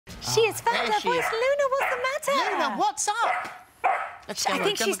She has found her voice. Luna, what's the matter? Luna, what's up? I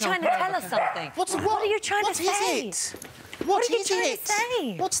think she's trying to tell us something. What are you trying to say? What is it? What are you trying to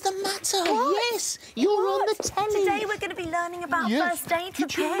say? What's the matter? What? Yes, you're on the telly. Today we're going to be learning about first aid for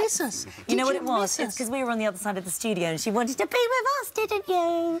Did you miss us? You know what it was? It's because we were on the other side of the studio and she wanted to be with us, didn't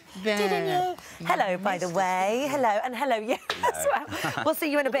you? Didn't you? Hello, by the way. Hello, and hello, you as well. We'll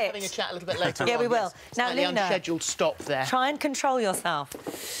see you in a bit. Having a chat a little bit later. Yeah, we will. Now, Luna, unscheduled stop there. Try and control yourself.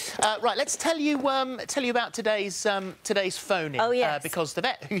 Right, let's tell you about today's phone-in. Oh yes. Because the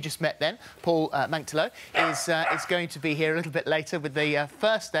vet who you just met then, Paul Manctelo, is going to be here a little bit later with the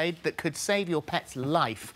first aid that could save your pet's life.